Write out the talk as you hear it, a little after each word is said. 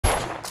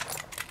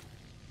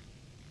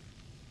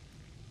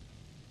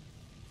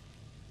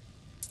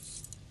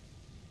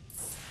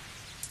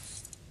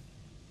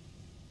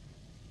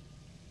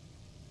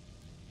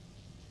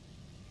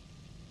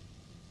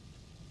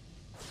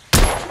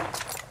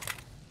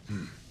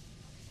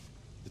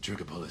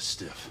trigger pull is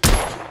stiff.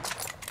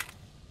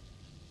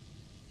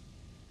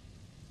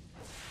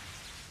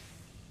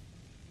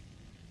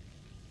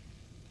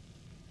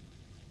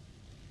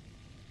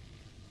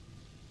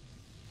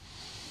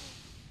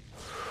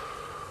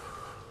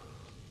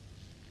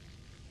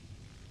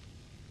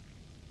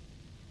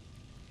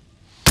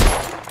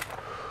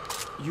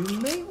 You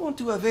may want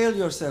to avail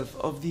yourself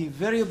of the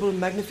variable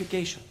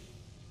magnification.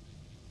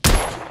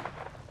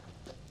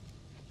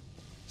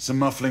 Some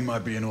muffling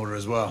might be in order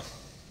as well.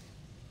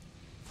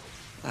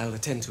 I'll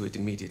attend to it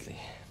immediately.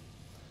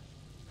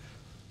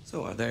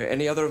 So, are there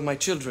any other of my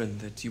children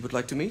that you would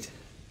like to meet?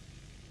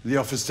 The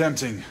offer's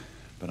tempting,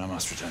 but I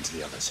must return to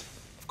the others.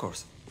 Of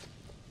course.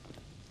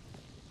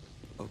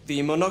 Oh,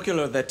 the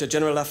monocular that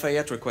General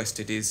Lafayette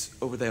requested is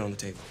over there on the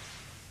table.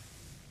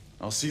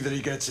 I'll see that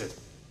he gets it.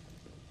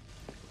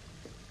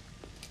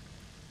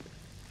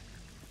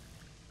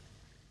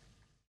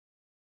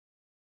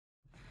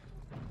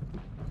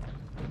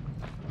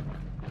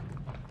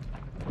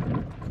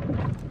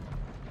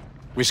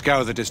 We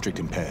scour the district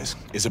in pairs.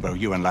 Isabeau,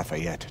 you and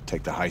Lafayette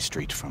take the high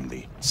street from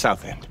the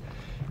south end.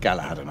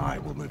 Galahad and I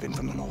will move in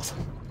from the north.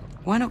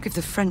 Why not give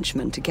the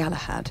Frenchman to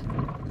Galahad?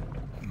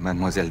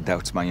 Mademoiselle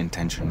doubts my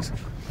intentions.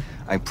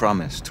 I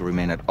promise to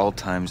remain at all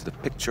times the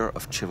picture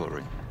of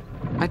chivalry.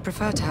 I'd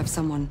prefer to have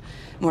someone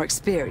more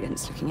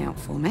experienced looking out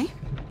for me.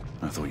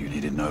 I thought you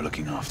needed no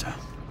looking after.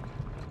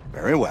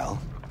 Very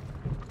well.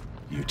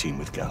 You team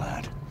with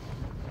Galahad.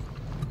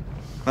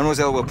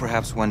 Mademoiselle will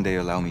perhaps one day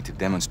allow me to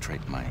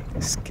demonstrate my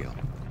skill.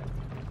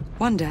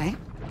 One day?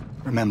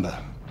 Remember,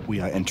 we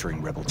are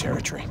entering rebel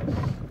territory.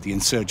 The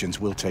insurgents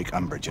will take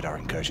umbrage at our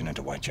incursion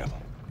into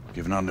Whitechapel.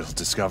 Given our little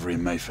discovery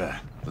in Mayfair,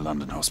 the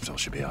London hospital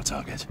should be our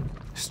target.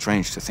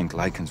 Strange to think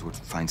Lycans would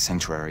find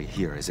sanctuary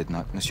here, is it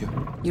not, monsieur?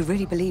 You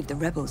really believe the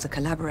rebels are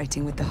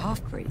collaborating with the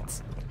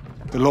half-breeds?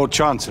 The Lord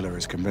Chancellor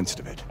is convinced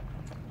of it.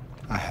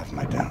 I have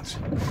my doubts.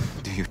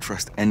 Do you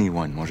trust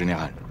anyone, mon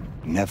général?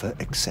 Never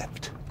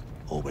accept.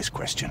 Always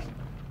question.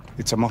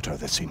 It's a motto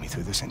that's seen me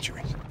through the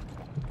centuries.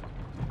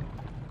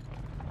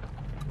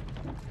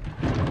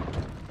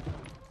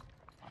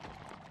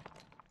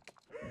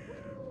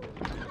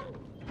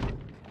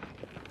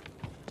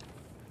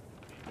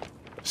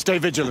 Stay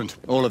vigilant,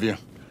 all of you.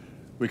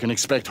 We can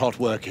expect hot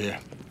work here.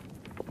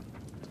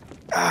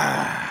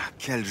 Ah,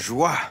 quelle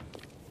joie!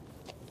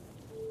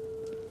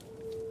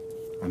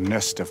 A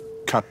nest of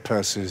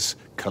cut-purses,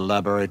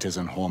 collaborators,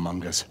 and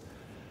whoremongers.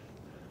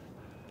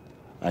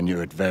 I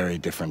knew it very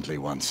differently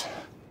once.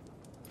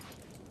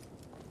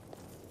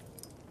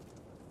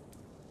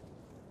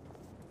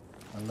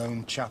 A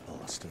lone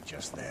chapel stood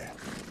just there,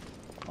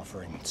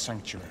 offering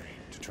sanctuary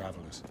to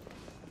travelers.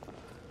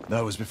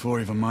 That was before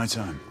even my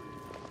time.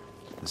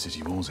 The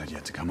city walls had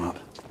yet to come up.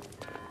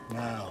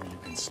 Now you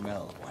can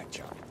smell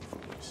Whitechapel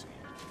before you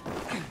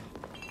see it.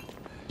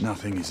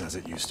 Nothing is as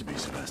it used to be,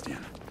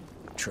 Sebastian.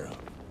 True.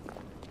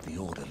 The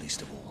Order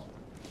least of all.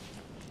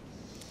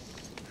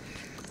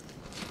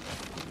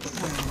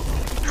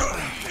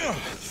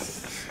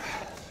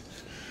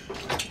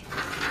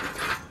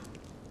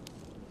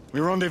 We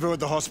rendezvous at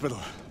the hospital.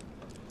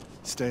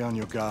 Stay on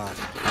your guard.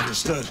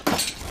 Understood.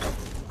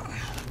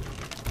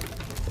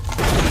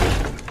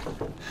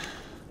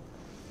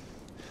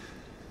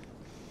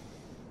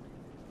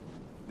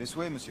 This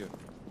way, monsieur.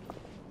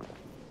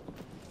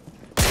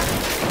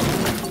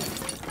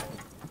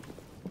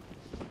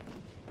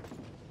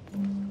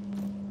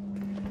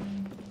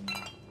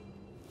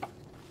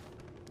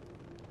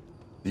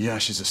 The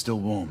ashes are still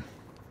warm.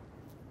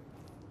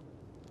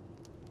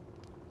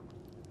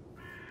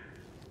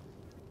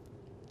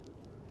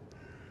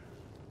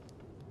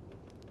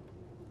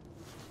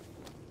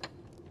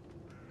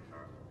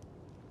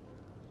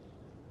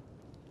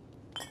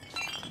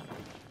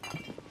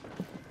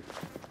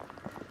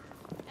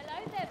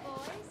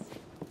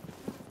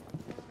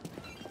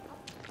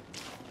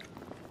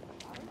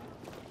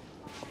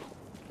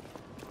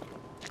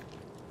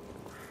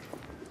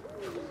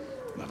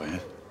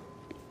 Lafayette?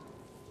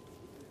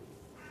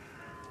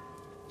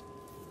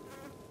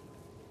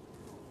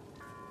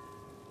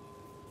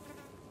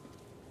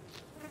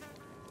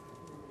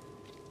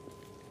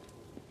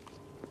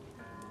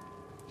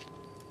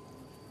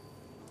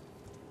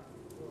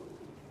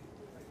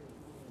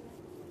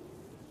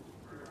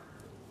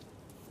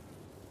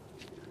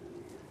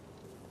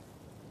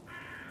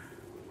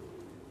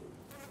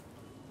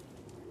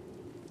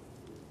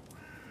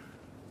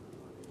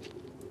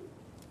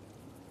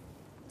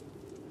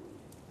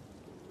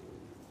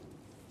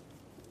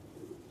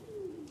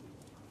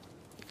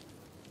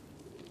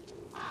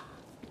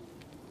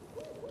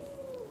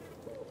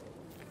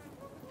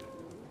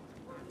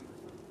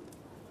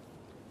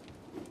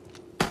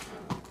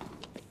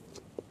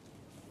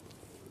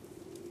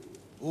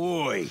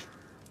 Oi!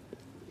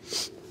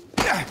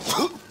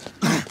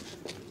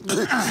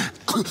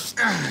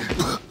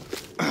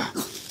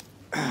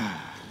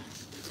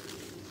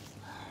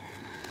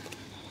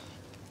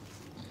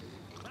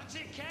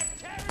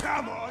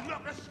 Come on,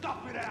 knock the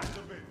stuffing out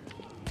of it!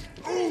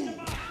 Ooh!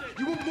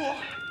 You want more?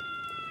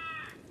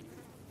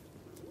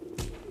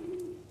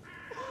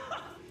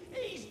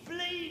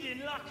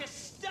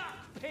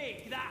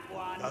 pig, that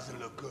one. Doesn't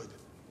look good.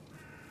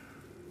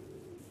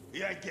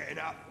 He ain't getting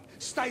up.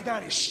 Stay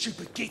down, you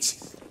stupid git!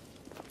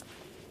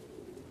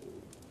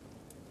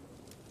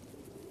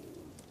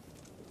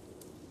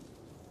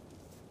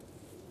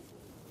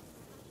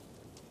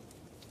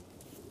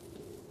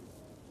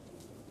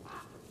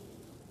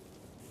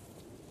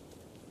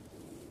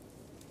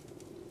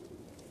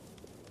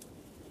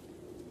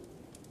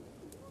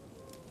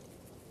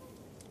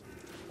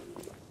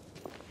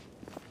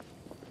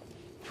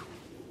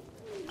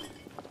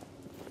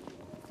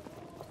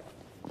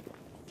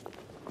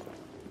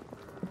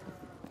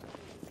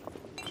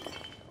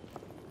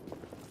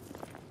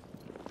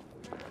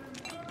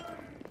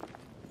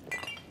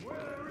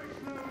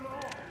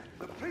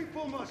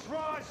 People must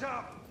rise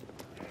up.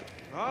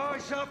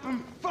 Rise up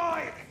and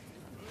fight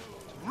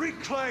to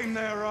reclaim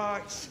their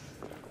rights.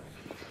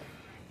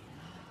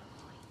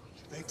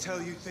 They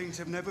tell you things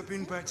have never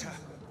been better.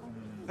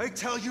 They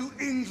tell you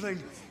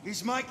England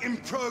is making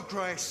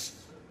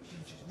progress.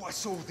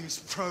 What's all this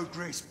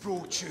progress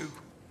brought you?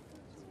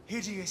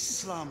 Hideous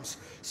slums,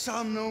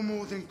 some no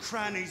more than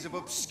crannies of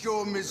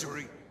obscure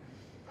misery.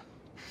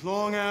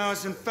 Long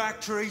hours in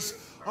factories,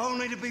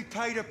 only to be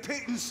paid a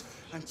pittance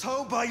and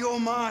told by your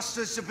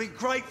masters to be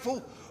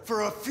grateful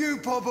for a few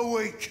bob a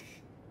week.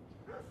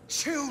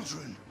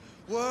 Children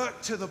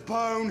work to the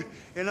bone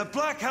in the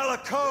Black Halla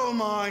coal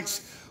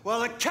mines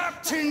while the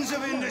captains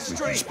of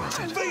industry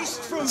feast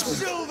from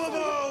silver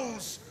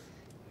bowls.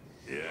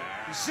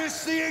 Is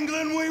this the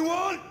England we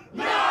want?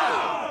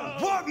 No!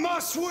 What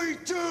must we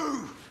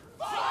do?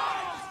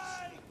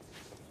 Fight!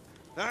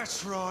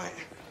 That's right.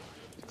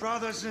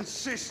 Brothers and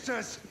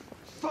sisters,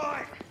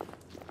 fight!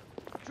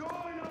 Join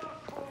our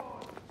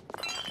cause!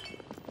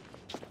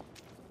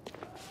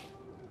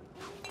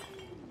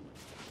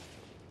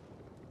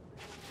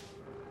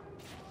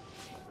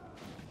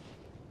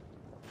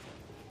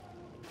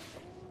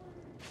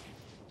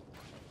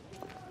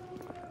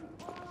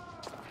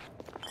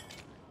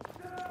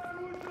 Down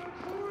with the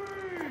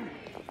Queen!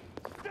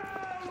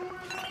 Down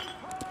with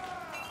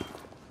Empire!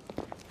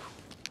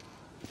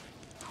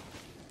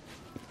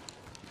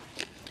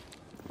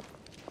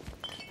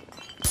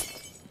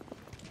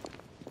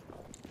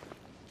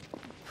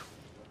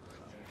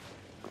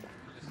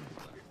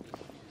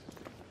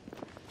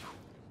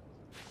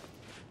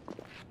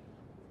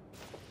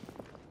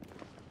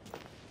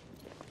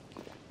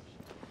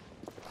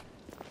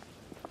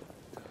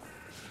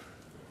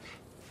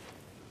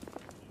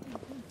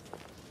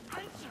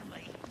 Answer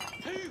me.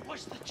 Who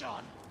was the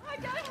John? I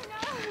don't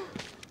know.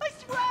 I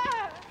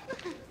swear.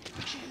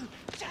 You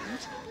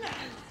don't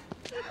know.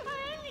 I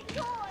only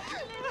thought I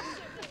lived with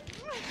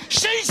him.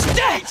 She's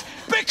dead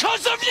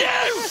because of you!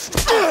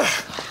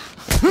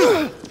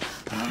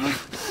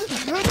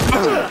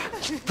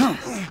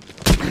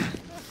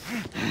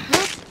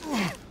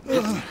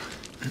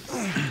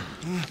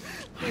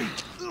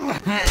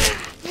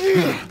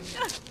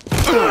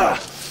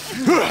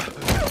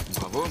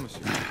 Bravo,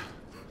 monsieur.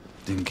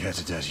 Didn't care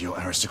to dirty your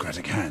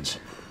aristocratic hands.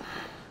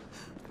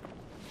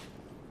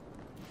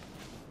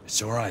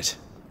 It's all right.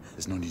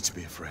 There's no need to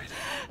be afraid.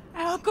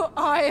 How could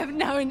I have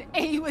known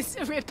he was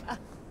the Ripper?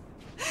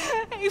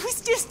 He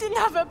was just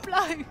another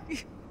bloke.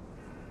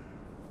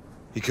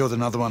 He killed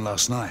another one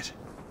last night.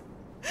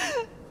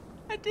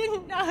 I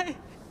didn't know.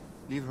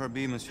 Leave her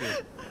be,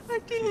 monsieur. I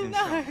didn't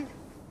know.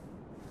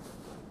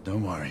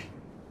 Don't worry.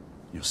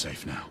 You're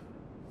safe now.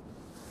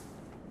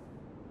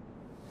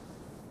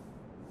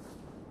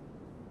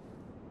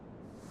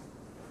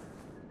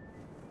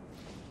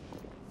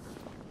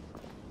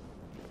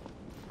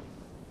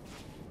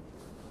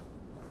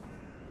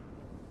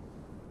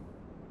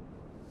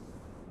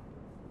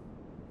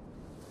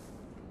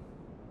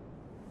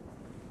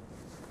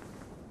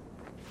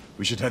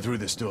 We should head through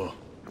this door.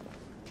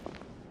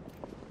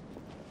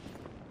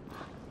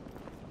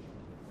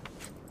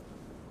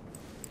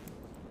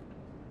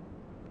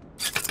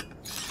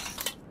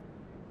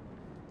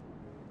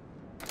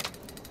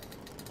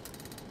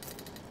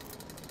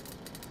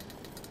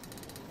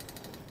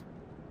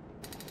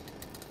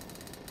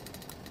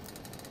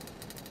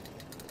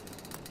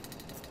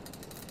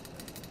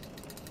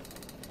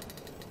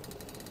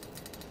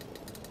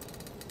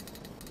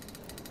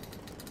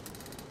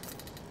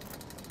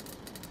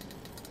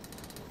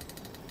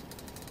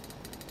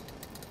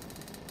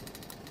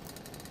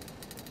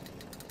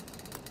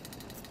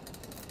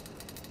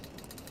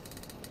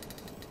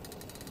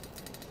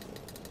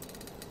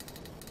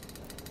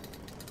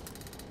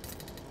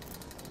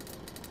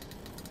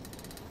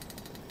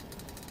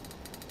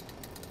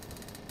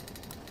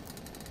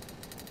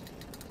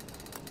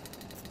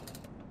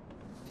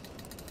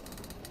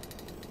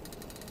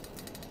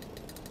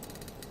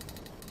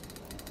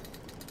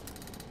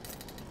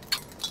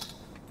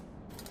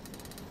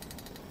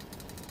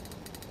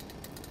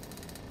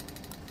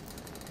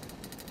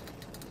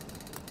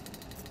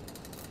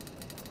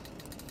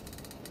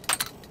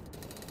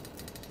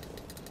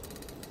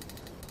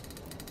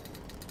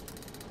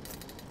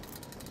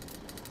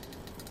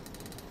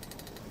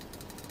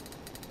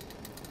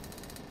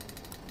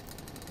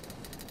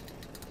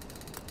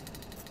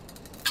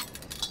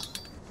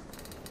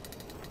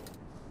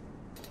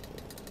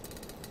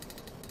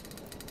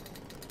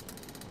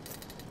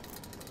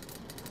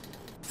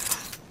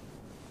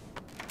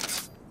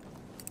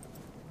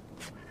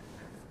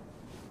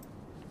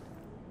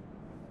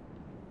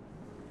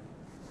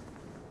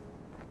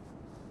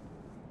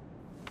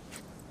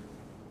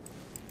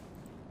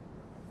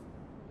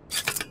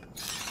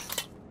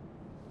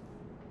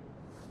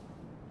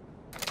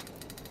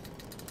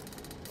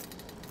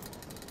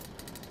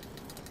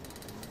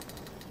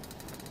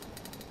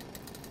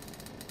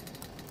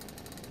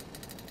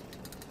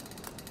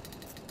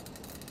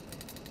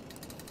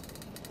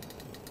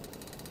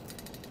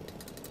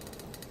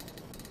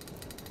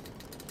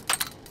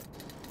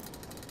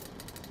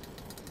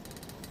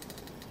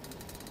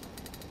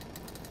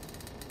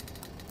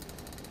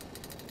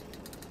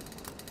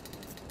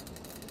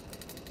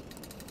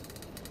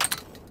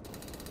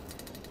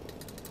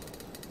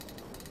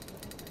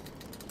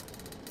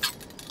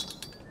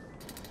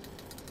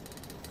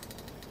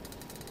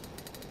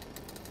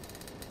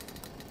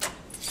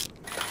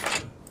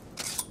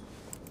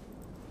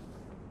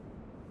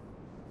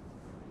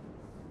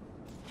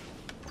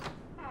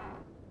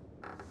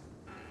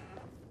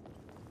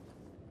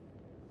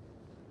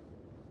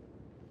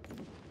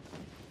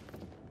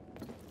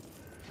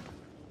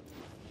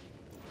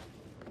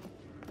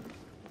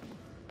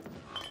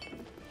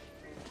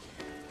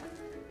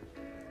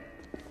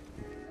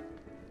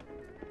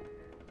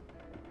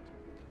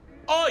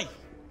 Oi!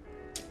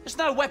 There's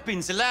no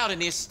weapons allowed in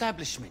the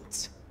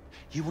establishment.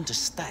 You want to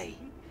stay,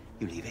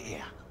 you leave it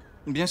here.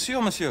 Bien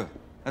sûr, monsieur.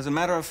 As a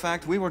matter of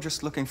fact, we were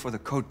just looking for the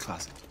code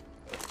closet.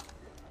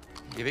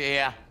 Give it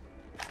here.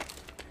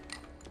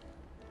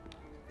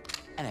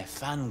 And have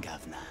fun,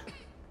 Governor.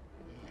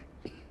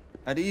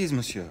 At ease,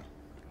 monsieur.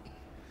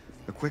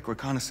 A quick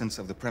reconnaissance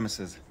of the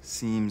premises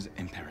seems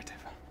imperative.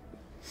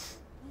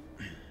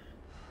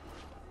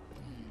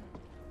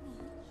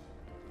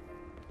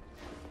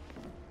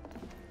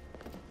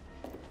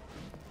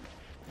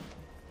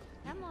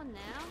 Come on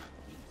now.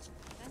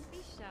 Don't be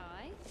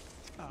shy.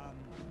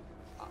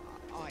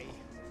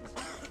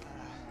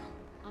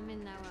 I'm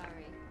in no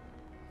hurry.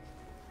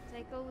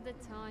 Take all the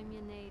time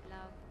you need,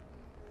 love.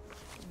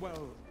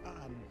 Well,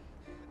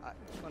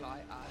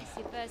 It's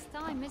your first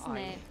time, isn't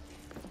it?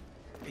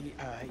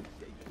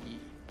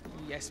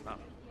 yes, Mum.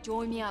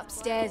 Join me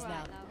upstairs All now.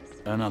 right,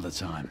 loves. Another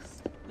time.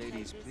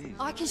 Ladies, please.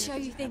 I can show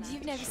you things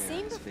you've never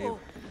seen before.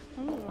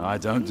 I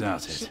don't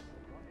doubt it.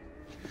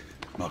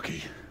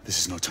 Marky, this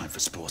is no time for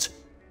sport.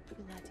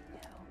 Bloody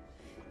hell.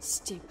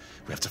 Stupid.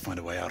 We have to find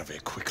a way out of here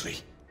quickly.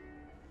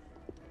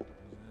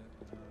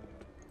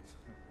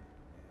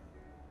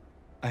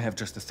 I have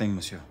just the thing,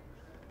 monsieur.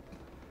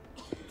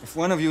 If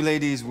one of you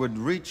ladies would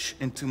reach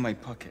into my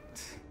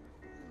pocket.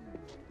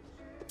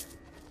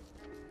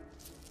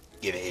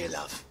 Give it here,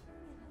 love.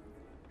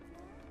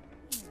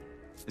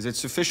 Is it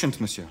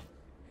sufficient, monsieur?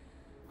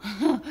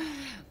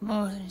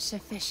 More than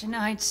sufficient,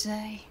 I'd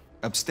say.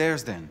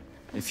 Upstairs, then,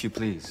 if you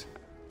please.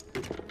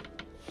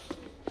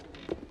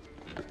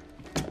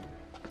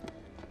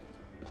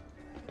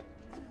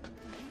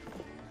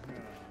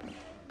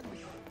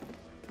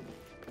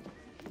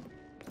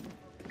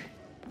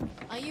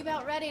 Are you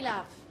about ready,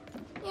 love?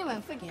 You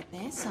won't forget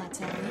this, I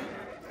tell you.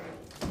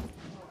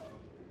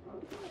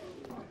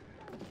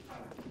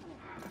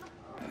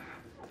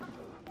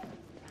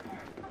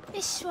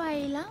 This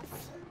way,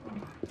 love.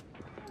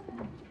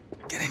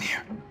 Get in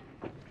here.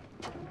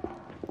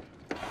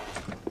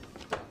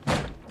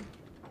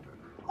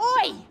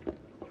 Oi!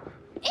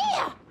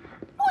 Here!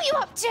 What are you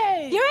up to?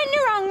 You're in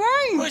the wrong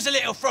room! Where's the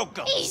little frog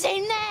gone? He's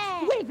in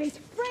there! With his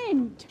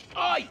friend!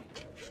 Oi!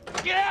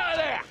 Get out of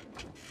there!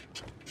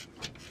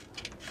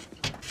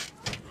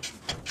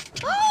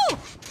 Oh!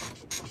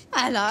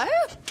 Hello?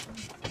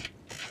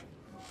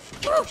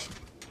 Oh.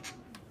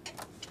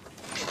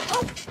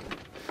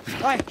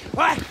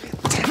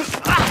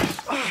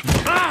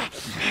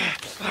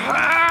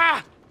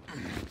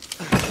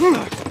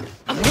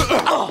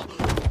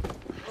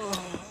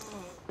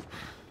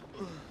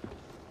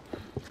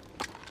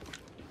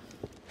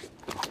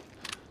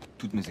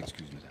 Toutes mes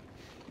excuses, madame.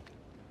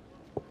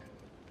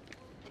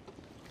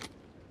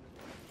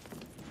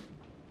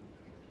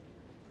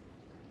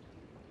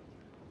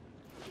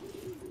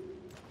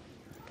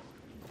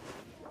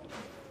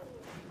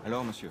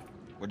 Alors, monsieur,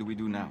 what do we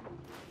do now?